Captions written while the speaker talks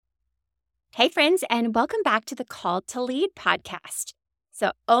Hey, friends, and welcome back to the Call to Lead podcast.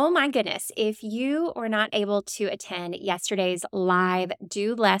 So, oh my goodness, if you were not able to attend yesterday's live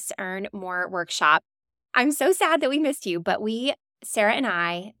Do Less, Earn More workshop, I'm so sad that we missed you. But Sarah and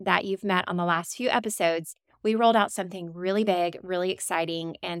I, that you've met on the last few episodes, we rolled out something really big, really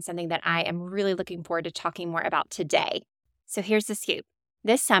exciting, and something that I am really looking forward to talking more about today. So, here's the scoop.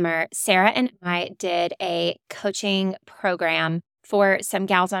 This summer, Sarah and I did a coaching program for some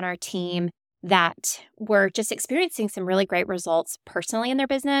gals on our team that were just experiencing some really great results personally in their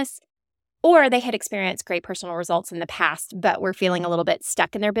business, or they had experienced great personal results in the past, but were feeling a little bit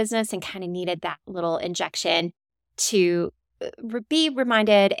stuck in their business and kind of needed that little injection to be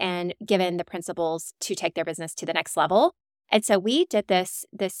reminded and given the principles to take their business to the next level. And so we did this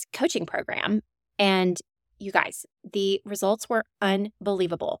coaching program, and you guys, the results were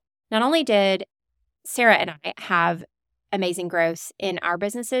unbelievable. Not only did Sarah and I have amazing growth in our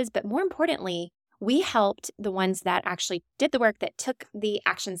businesses, but more importantly, we helped the ones that actually did the work, that took the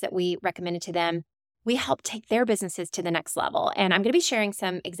actions that we recommended to them. We helped take their businesses to the next level. And I'm going to be sharing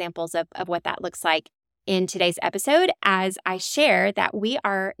some examples of what that looks like in today's episode as I share that we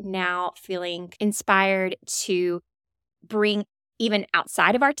are now feeling inspired to bring even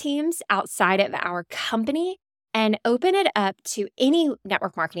outside of our teams, outside of our company, and open it up to any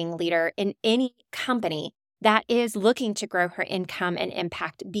network marketing leader in any company that is looking to grow her income and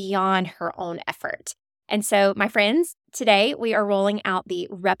impact beyond her own effort. And so, my friends, today we are rolling out the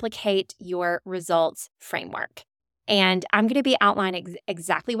Replicate Your Results framework. And I'm going to be outlining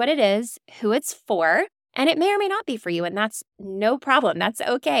exactly what it is, who it's for, and it may or may not be for you. And that's no problem. That's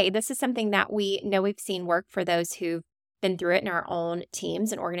okay. This is something that we know we've seen work for those who've been through it in our own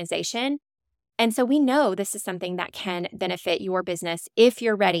teams and organization. And so we know this is something that can benefit your business if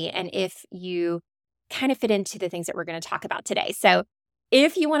you're ready and if you kind of fit into the things that we're going to talk about today. So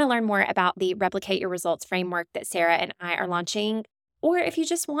if you want to learn more about the Replicate Your Results framework that Sarah and I are launching, or if you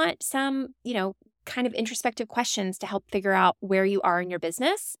just want some, kind of introspective questions to help figure out where you are in your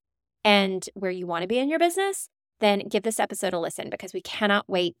business and where you want to be in your business, then give this episode a listen because we cannot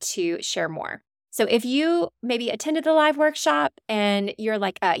wait to share more. So if you maybe attended the live workshop and you're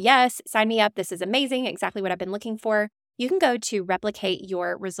like, yes, sign me up. This is amazing. Exactly what I've been looking for. You can go to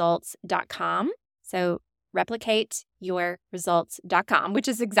replicateyourresults.com. So replicateyourresults.com, which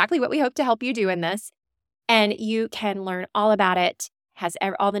is exactly what we hope to help you do in this. And you can learn all about it, has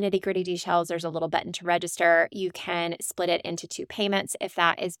all the nitty-gritty details. There's a little button to register. You can split it into 2 payments if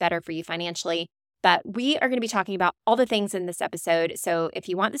that is better for you financially. But we are going to be talking about all the things in this episode. So if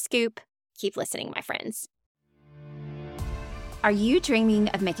you want the scoop, keep listening, my friends. Are you dreaming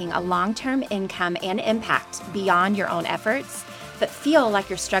of making a long-term income and impact beyond your own efforts, but feel like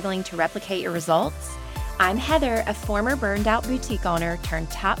you're struggling to replicate your results? I'm Heather, a former burned out boutique owner turned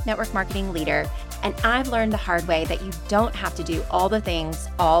top network marketing leader, and I've learned the hard way that you don't have to do all the things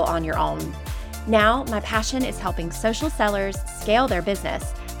all on your own. Now, my passion is helping social sellers scale their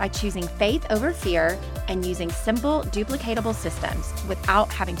business by choosing faith over fear and using simple, duplicatable systems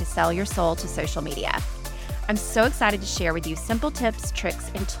without having to sell your soul to social media. I'm so excited to share with you simple tips,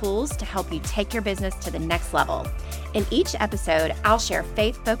 tricks, and tools to help you take your business to the next level. In each episode, I'll share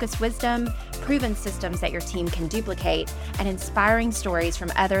faith-focused wisdom, proven systems that your team can duplicate, and inspiring stories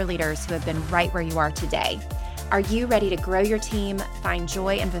from other leaders who have been right where you are today. Are you ready to grow your team, find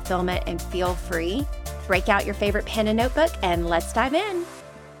joy and fulfillment, and feel free? Break out your favorite pen and notebook, and let's dive in.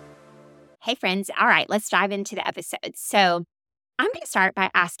 Hey, friends. All right, let's dive into the episode. So I'm going to start by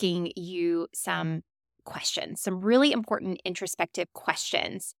asking you some questions, some really important introspective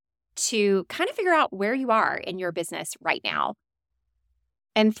questions to kind of figure out where you are in your business right now.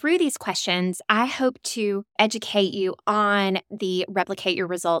 And through these questions, I hope to educate you on the Replicate Your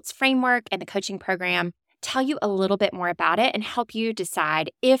Results framework and the coaching program, tell you a little bit more about it, and help you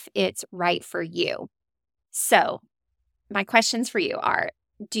decide if it's right for you. So my questions for you are,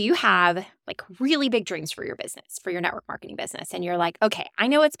 do you have like really big dreams for your business, for your network marketing business? And you're like, okay, I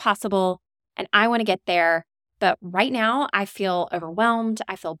know it's possible and I want to get there, but right now I feel overwhelmed.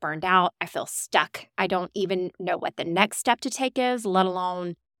 I feel burned out. I feel stuck. I don't even know what the next step to take is, let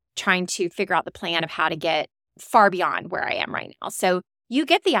alone trying to figure out the plan of how to get far beyond where I am right now. So you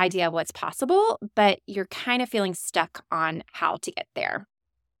get the idea of what's possible, but you're kind of feeling stuck on how to get there.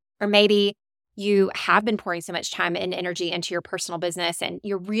 Or maybe you have been pouring so much time and energy into your personal business and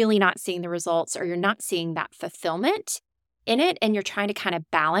you're really not seeing the results, or you're not seeing that fulfillment in it, and you're trying to kind of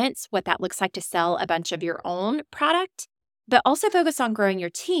balance what that looks like to sell a bunch of your own product, but also focus on growing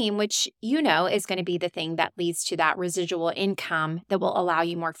your team, which you know is going to be the thing that leads to that residual income that will allow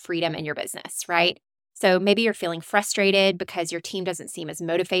you more freedom in your business, right? So maybe you're feeling frustrated because your team doesn't seem as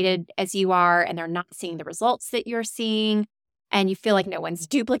motivated as you are, and they're not seeing the results that you're seeing. And you feel like no one's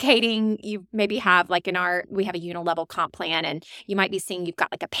duplicating. You maybe have, like we have a unilevel comp plan, and you might be seeing you've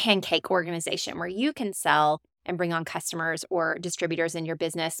got like a pancake organization where you can sell and bring on customers or distributors in your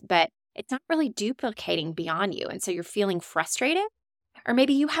business, but it's not really duplicating beyond you. And so you're feeling frustrated. Or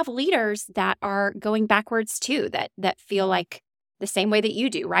maybe you have leaders that are going backwards too, that feel like the same way that you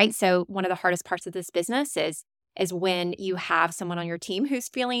do, right? So one of the hardest parts of this business is when you have someone on your team who's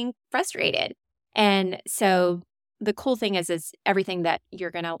feeling frustrated. And so the cool thing is everything that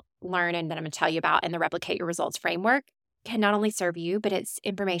you're going to learn and that I'm going to tell you about in the Replicate Your Results framework can not only serve you, but it's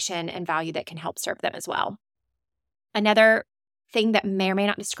information and value that can help serve them as well. Another thing that may or may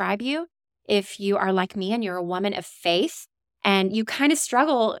not describe you, if you are like me and you're a woman of faith and you kind of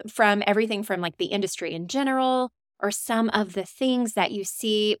struggle from everything from like the industry in general or some of the things that you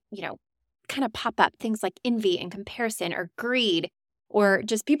see, kind of pop up, things like envy and comparison or greed, or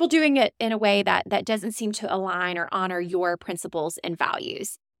just people doing it in a way that doesn't seem to align or honor your principles and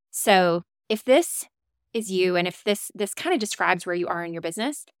values. So if this is you, and if this kind of describes where you are in your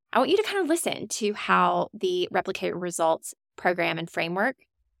business, I want you to kind of listen to how the Replicate Results program and framework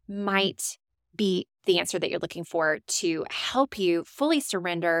might be the answer that you're looking for to help you fully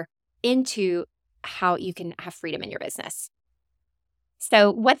surrender into how you can have freedom in your business. So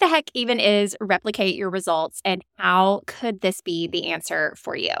what the heck even is Replicate Your Results, and how could this be the answer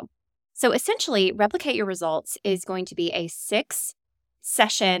for you? So essentially, Replicate Your Results is going to be a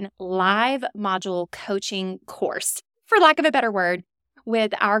 6-session live module coaching course, for lack of a better word,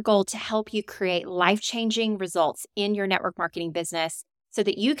 with our goal to help you create life-changing results in your network marketing business so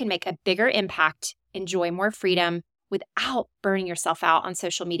that you can make a bigger impact, enjoy more freedom without burning yourself out on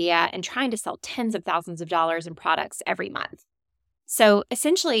social media and trying to sell tens of thousands of dollars in products every month. So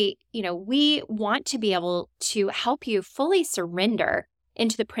essentially, we want to be able to help you fully surrender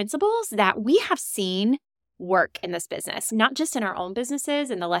into the principles that we have seen work in this business, not just in our own businesses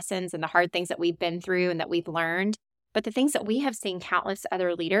and the lessons and the hard things that we've been through and that we've learned, but the things that we have seen countless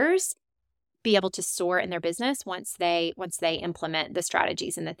other leaders be able to soar in their business once they implement the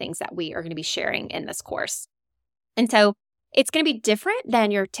strategies and the things that we are going to be sharing in this course. And so it's going to be different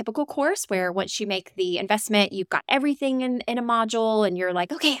than your typical course where once you make the investment, you've got everything in a module and you're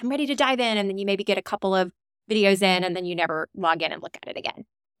like, okay, I'm ready to dive in. And then you maybe get a couple of videos in and then you never log in and look at it again.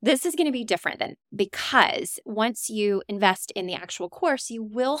 This is going to be different because once you invest in the actual course, you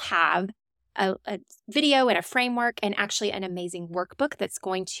will have a video and a framework and actually an amazing workbook that's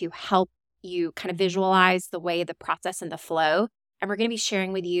going to help you kind of visualize the way, the process, and the flow. And we're going to be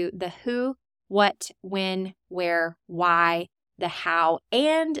sharing with you the who, what, when, where, why, the how,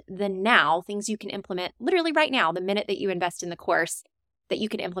 and the now, things you can implement literally right now, the minute that you invest in the course, that you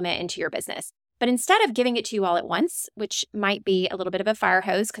can implement into your business. But instead of giving it to you all at once, which might be a little bit of a fire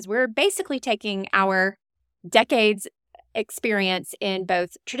hose, because we're basically taking our decades experience in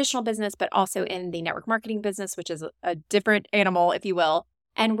both traditional business, but also in the network marketing business, which is a different animal, if you will.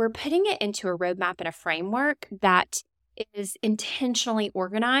 And we're putting it into a roadmap and a framework that is intentionally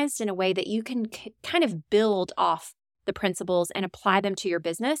organized in a way that you can kind of build off the principles and apply them to your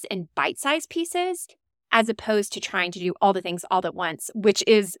business in bite-sized pieces, as opposed to trying to do all the things all at once, which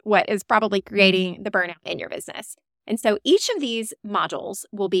is what is probably creating the burnout in your business. And so each of these modules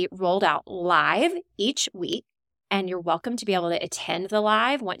will be rolled out live each week, and you're welcome to be able to attend the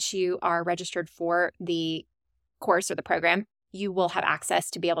live once you are registered for the course or the program. You will have access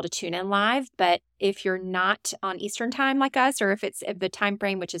to be able to tune in live. But if you're not on Eastern time like us, or if it's the time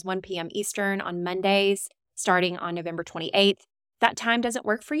frame, which is 1 p.m. Eastern on Mondays, starting on November 28th, that time doesn't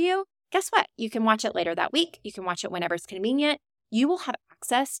work for you, guess what? You can watch it later that week. You can watch it whenever it's convenient. You will have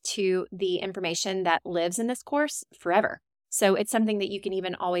access to the information that lives in this course forever. So it's something that you can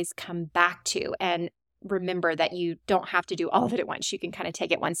even always come back to and remember that you don't have to do all of it at once. You can kind of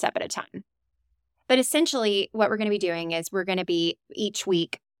take it one step at a time. But essentially, what we're going to be doing is we're going to be each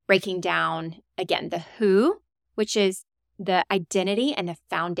week breaking down, again, the who, which is the identity and the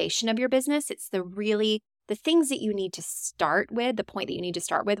foundation of your business. It's the things that you need to start with, the point that you need to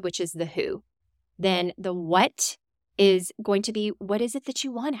start with, which is the who. Then the what is going to be, what is it that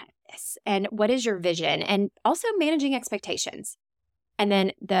you want out of this? And what is your vision? And also managing expectations. And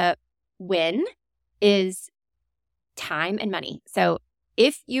then the when is time and money. So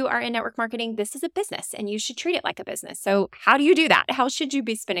if you are in network marketing, this is a business and you should treat it like a business. So how do you do that? How should you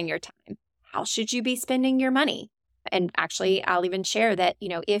be spending your time? How should you be spending your money? And actually, I'll even share that,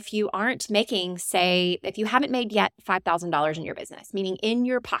 if you aren't making, if you haven't made yet $5,000 in your business, meaning in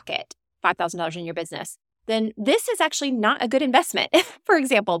your pocket, $5,000 in your business, then this is actually not a good investment, for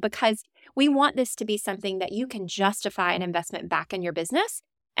example, because We want this to be something that you can justify an investment back in your business.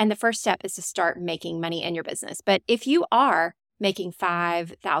 And the first step is to start making money in your business. But if you are making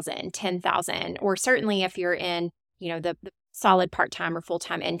 5,000, 10,000, or certainly if you're in, the solid part-time or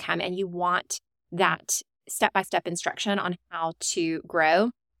full-time income and you want that step-by-step instruction on how to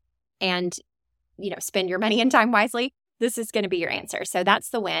grow and, spend your money and time wisely, this is going to be your answer. So that's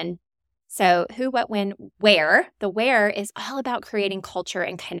the when. So who, what, when, where. The where is all about creating culture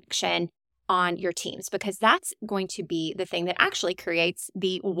and connection on your teams, because that's going to be the thing that actually creates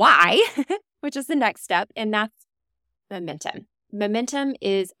the why, which is the next step. And that's momentum. Momentum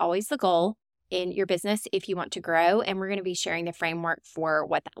is always the goal in your business if you want to grow. And we're going to be sharing the framework for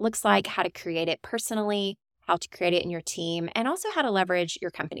what that looks like, how to create it personally, how to create it in your team, and also how to leverage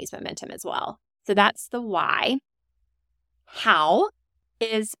your company's momentum as well. So that's the why. How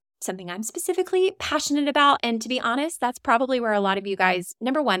is something I'm specifically passionate about. And to be honest, that's probably where a lot of you guys,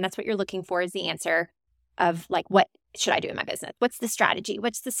 number one, that's what you're looking for is the answer of like, what should I do in my business? What's the strategy?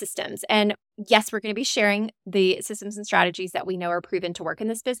 What's the systems? And yes, we're going to be sharing the systems and strategies that we know are proven to work in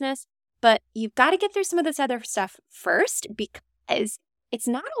this business, but you've got to get through some of this other stuff first, because it's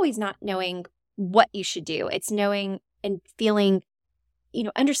not always not knowing what you should do. It's knowing and feeling,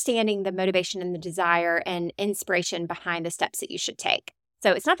 understanding the motivation and the desire and inspiration behind the steps that you should take.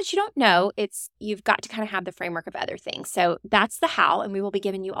 So it's not that you don't know, it's you've got to kind of have the framework of other things. So that's the how, and we will be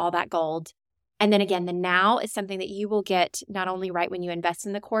giving you all that gold. And then again, the now is something that you will get not only right when you invest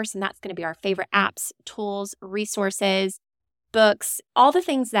in the course, and that's going to be our favorite apps, tools, resources, books, all the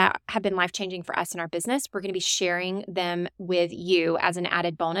things that have been life-changing for us in our business. We're going to be sharing them with you as an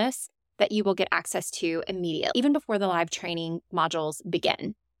added bonus that you will get access to immediately, even before the live training modules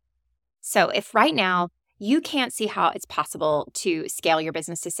begin. So if right now you can't see how it's possible to scale your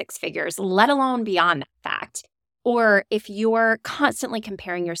business to 6 figures, let alone beyond that fact, or if you're constantly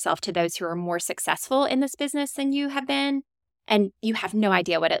comparing yourself to those who are more successful in this business than you have been, and you have no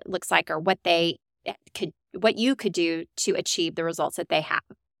idea what it looks like or what you could do to achieve the results that they have.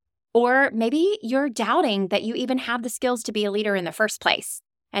 Or maybe you're doubting that you even have the skills to be a leader in the first place.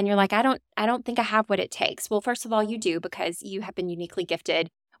 And you're like, I don't think I have what it takes. Well, first of all, you do, because you have been uniquely gifted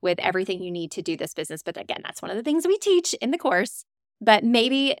with everything you need to do this business. But again, that's one of the things we teach in the course. But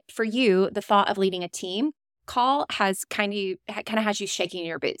maybe for you, the thought of leading a team call has kind of has you shaking in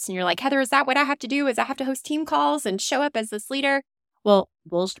your boots. And you're like, Heather, is that what I have to do? Is I have to host team calls and show up as this leader? Well,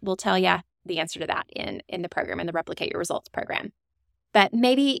 we'll tell you the answer to that in the program, in the Replicate Your Results program. But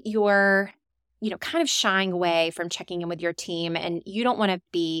maybe you're, kind of shying away from checking in with your team, and you don't want to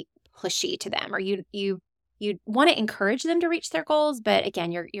be pushy to them, or you want to encourage them to reach their goals. But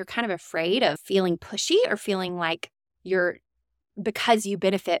again, you're kind of afraid of feeling pushy or feeling like because you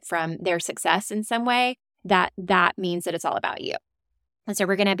benefit from their success in some way, that means that it's all about you. And so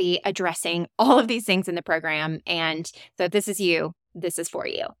we're going to be addressing all of these things in the program. And so if this is you, this is for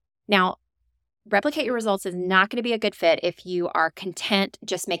you. Now, Replicate Your Results is not going to be a good fit if you are content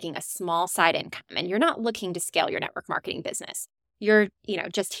just making a small side income and you're not looking to scale your network marketing business. You're,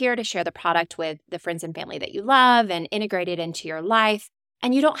 just here to share the product with the friends and family that you love and integrate it into your life.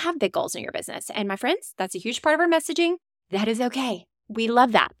 And you don't have big goals in your business. And my friends, that's a huge part of our messaging. That is okay. We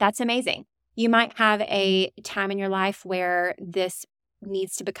love that. That's amazing. You might have a time in your life where this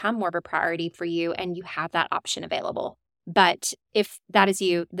needs to become more of a priority for you, and you have that option available. But if that is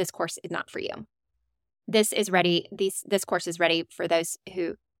you, this course is not for you. This course is ready for those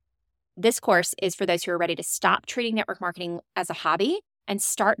who are ready to stop treating network marketing as a hobby and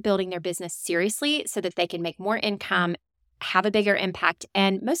start building their business seriously so that they can make more income, have a bigger impact,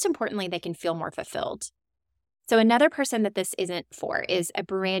 and most importantly, they can feel more fulfilled. So another person that this isn't for is a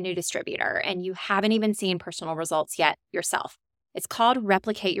brand new distributor, and you haven't even seen personal results yet yourself. It's called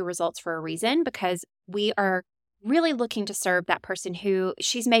Replicate Your Results for a reason, because we are really looking to serve that person who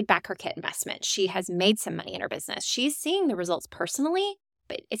she's made back her kit investment. She has made some money in her business. She's seeing the results personally,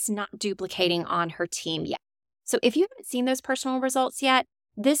 but it's not duplicating on her team yet. So if you haven't seen those personal results yet,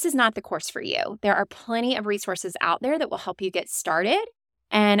 this is not the course for you. There are plenty of resources out there that will help you get started.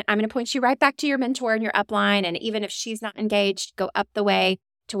 And I'm going to point you right back to your mentor and your upline. And even if she's not engaged, go up the way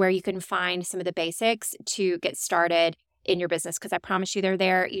to where you can find some of the basics to get started in your business, because I promise you they're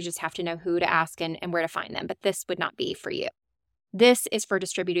there. You just have to know who to ask and where to find them. But this would not be for you. This is for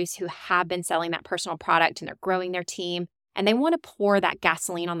distributors who have been selling that personal product and they're growing their team, and they want to pour that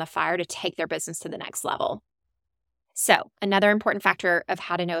gasoline on the fire to take their business to the next level. So another important factor of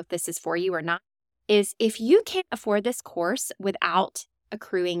how to know if this is for you or not is if you can't afford this course without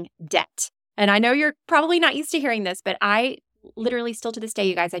accruing debt. And I know you're probably not used to hearing this, but I literally still to this day,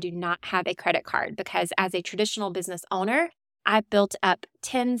 you guys, I do not have a credit card because as a traditional business owner, I've built up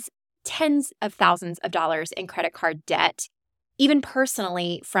tens, tens of thousands of dollars in credit card debt, even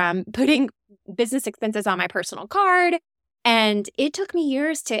personally from putting business expenses on my personal card. And it took me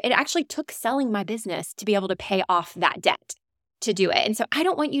years it actually took selling my business to be able to pay off that debt to do it. And so I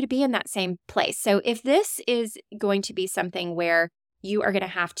don't want you to be in that same place. So if this is going to be something where you are going to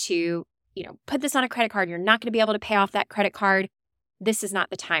have to, put this on a credit card, you're not going to be able to pay off that credit card, this is not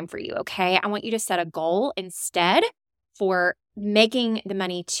the time for you, okay? I want you to set a goal instead for making the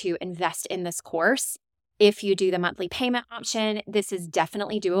money to invest in this course. If you do the monthly payment option, this is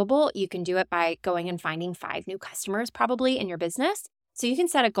definitely doable. You can do it by going and finding 5 new customers probably in your business. So you can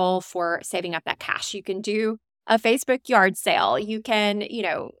set a goal for saving up that cash. You can do a Facebook yard sale. You can,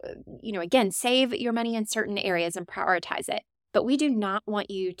 again, save your money in certain areas and prioritize it. But we do not want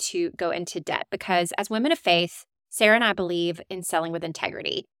you to go into debt because as women of faith, Sarah and I believe in selling with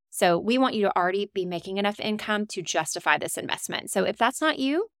integrity. So we want you to already be making enough income to justify this investment. So if that's not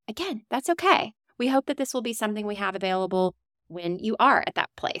you, again, that's okay. We hope that this will be something we have available when you are at that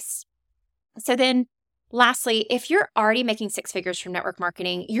place. So then lastly, if you're already making 6 figures from network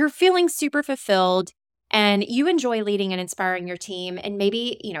marketing, you're feeling super fulfilled and you enjoy leading and inspiring your team. And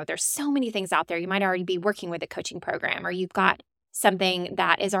maybe, there's so many things out there. You might already be working with a coaching program or you've got something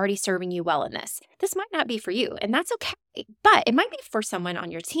that is already serving you well in this. This might not be for you, and that's okay, but it might be for someone on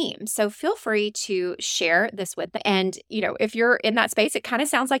your team. So feel free to share this with them. And, if you're in that space, it kind of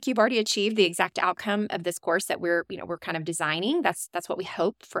sounds like you've already achieved the exact outcome of this course that we're kind of designing. That's what we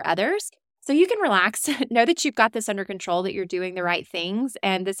hope for others. So you can relax, know that you've got this under control, that you're doing the right things.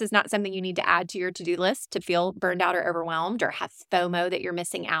 And this is not something you need to add to your to-do list to feel burned out or overwhelmed or have FOMO that you're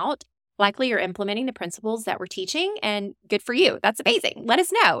missing out. Likely you're implementing the principles that we're teaching and good for you. That's amazing. Let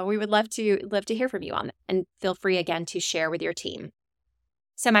us know. We would love to hear from you on that. And feel free again to share with your team.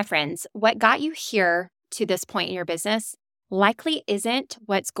 So my friends, what got you here to this point in your business likely isn't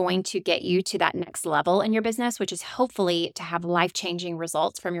what's going to get you to that next level in your business, which is hopefully to have life-changing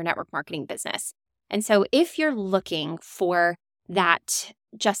results from your network marketing business. And so if you're looking for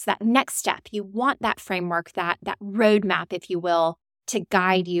just that next step, you want that framework, that roadmap, if you will, to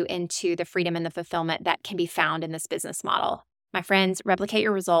guide you into the freedom and the fulfillment that can be found in this business model. My friends, Replicate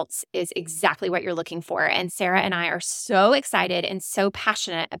Your Results is exactly what you're looking for. And Sarah and I are so excited and so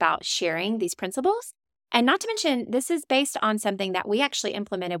passionate about sharing these principles. And not to mention, this is based on something that we actually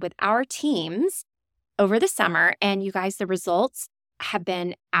implemented with our teams over the summer. And you guys, the results have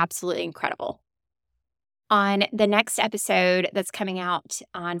been absolutely incredible. On the next episode that's coming out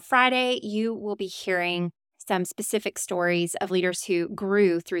on Friday, you will be hearing some specific stories of leaders who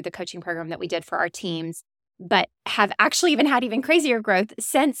grew through the coaching program that we did for our teams, but have actually had even crazier growth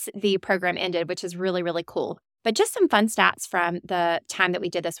since the program ended, which is really, really cool. But just some fun stats from the time that we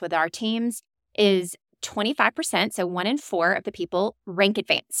did this with our teams is 25%, so 1 in 4 of the people rank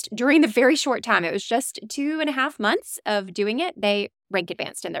advanced during the very short time. It was just 2.5 months of doing it. They rank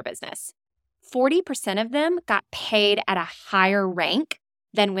advanced in their business. 40% of them got paid at a higher rank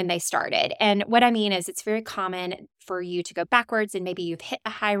than when they started. And what I mean is it's very common for you to go backwards and maybe you've hit a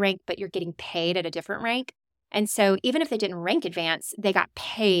high rank, but you're getting paid at a different rank. And so even if they didn't rank advance, they got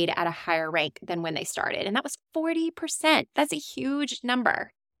paid at a higher rank than when they started. And that was 40%. That's a huge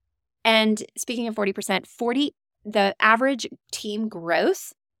number. And speaking of 40%, the average team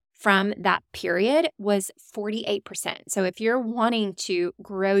growth from that period was 48%. So if you're wanting to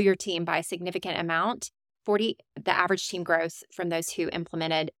grow your team by a significant amount, the average team growth from those who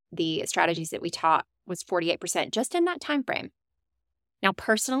implemented the strategies that we taught was 48% just in that time frame. Now,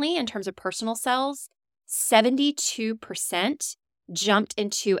 personally, in terms of personal sales, 72% jumped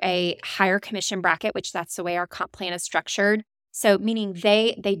into a higher commission bracket, which that's the way our comp plan is structured. So meaning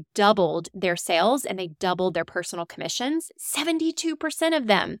they doubled their sales and they doubled their personal commissions, 72% of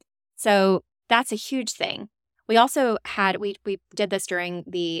them. So that's a huge thing. We also we did this during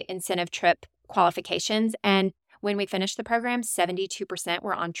the incentive trip qualifications. And when we finished the program, 72%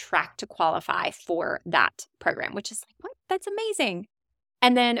 were on track to qualify for that program, which is like, what? That's amazing.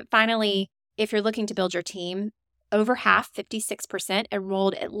 And then finally, if you're looking to build your team, over half, 56%,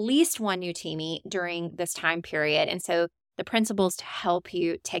 enrolled at least one new teamie during this time period. And so the principles to help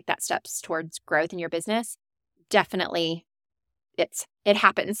you take that steps towards growth in your business, definitely it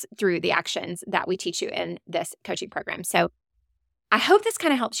happens through the actions that we teach you in this coaching program. So I hope this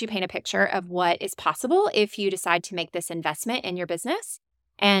kind of helps you paint a picture of what is possible if you decide to make this investment in your business.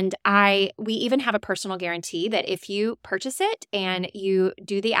 And we even have a personal guarantee that if you purchase it and you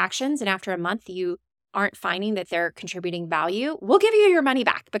do the actions and after a month you aren't finding that they're contributing value, we'll give you your money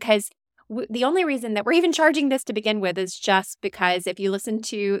back, because the only reason that we're even charging this to begin with is just because if you listen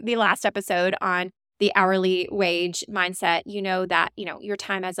to the last episode on the hourly wage mindset, you know that, your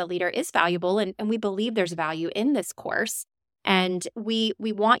time as a leader is valuable, and we believe there's value in this course. And we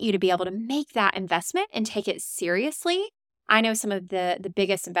want you to be able to make that investment and take it seriously. I know some of the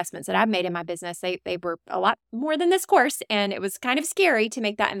biggest investments that I've made in my business, they were a lot more than this course, and it was kind of scary to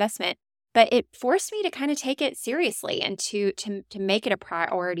make that investment. But it forced me to kind of take it seriously and to make it a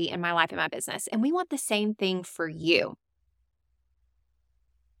priority in my life and my business. And we want the same thing for you.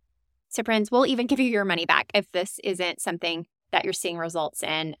 So friends, we'll even give you your money back if this isn't something that you're seeing results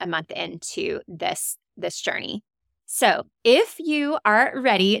in a month into this journey. So if you are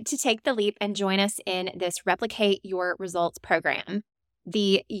ready to take the leap and join us in this Replicate Your Results program,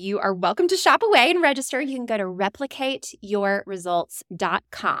 you are welcome to shop away and register. You can go to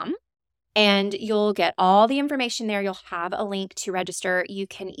replicateyourresults.com. And you'll get all the information there. You'll have a link to register. You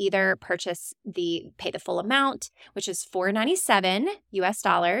can either pay the full amount, which is $497 US,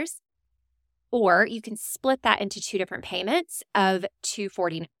 or you can split that into 2 different payments of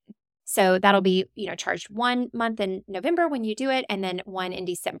 $249. So that'll be, charged 1 month in November when you do it, and then 1 in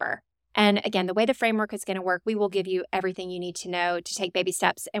December. And again, the way the framework is going to work, we will give you everything you need to know to take baby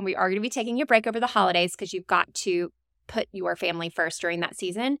steps. And we are going to be taking a break over the holidays because you've got to put your family first during that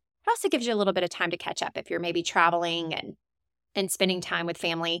season. It also gives you a little bit of time to catch up if you're maybe traveling and spending time with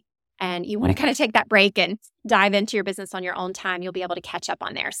family, and you want to kind of take that break and dive into your business on your own time. You'll be able to catch up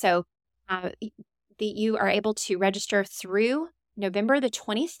on there. So you are able to register through November the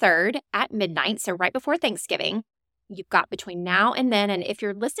 23rd at midnight, so right before Thanksgiving. You've got between now and then. And if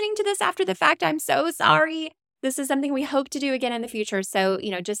you're listening to this after the fact, I'm so sorry. This is something we hope to do again in the future. So,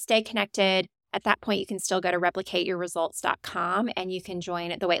 just stay connected. At that point, you can still go to replicateyourresults.com and you can join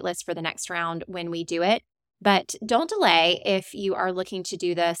the waitlist for the next round when we do it. But don't delay if you are looking to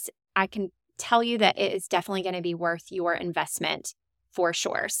do this. I can tell you that it is definitely going to be worth your investment for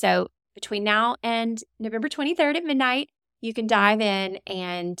sure. So between now and November 23rd at midnight, you can dive in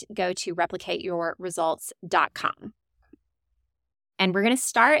and go to replicateyourresults.com. And we're going to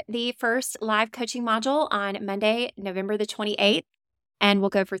start the first live coaching module on Monday, November the 28th, and we'll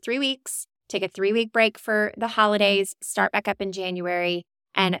go for 3 weeks. Take a 3-week break for the holidays, start back up in January,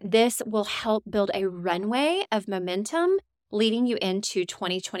 and this will help build a runway of momentum leading you into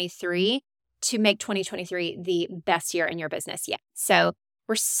 2023 to make 2023 the best year in your business yet. So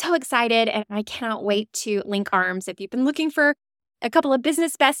we're so excited, and I cannot wait to link arms. If you've been looking for a couple of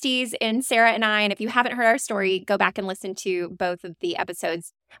business besties in Sarah and I, and if you haven't heard our story, go back and listen to both of the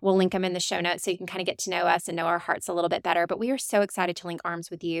episodes. We'll link them in the show notes so you can kind of get to know us and know our hearts a little bit better. But we are so excited to link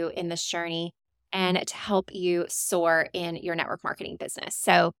arms with you in this journey and to help you soar in your network marketing business.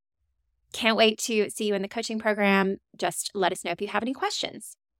 So can't wait to see you in the coaching program. Just let us know if you have any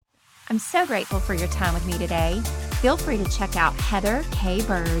questions. I'm so grateful for your time with me today. Feel free to check out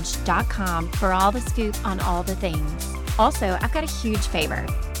heatherkburge.com for all the scoop on all the things. Also, I've got a huge favor.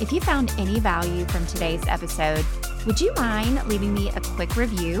 If you found any value from today's episode, would you mind leaving me a quick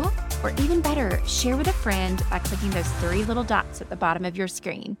review? Or even better, share with a friend by clicking those 3 little dots at the bottom of your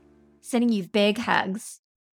screen. Sending you big hugs.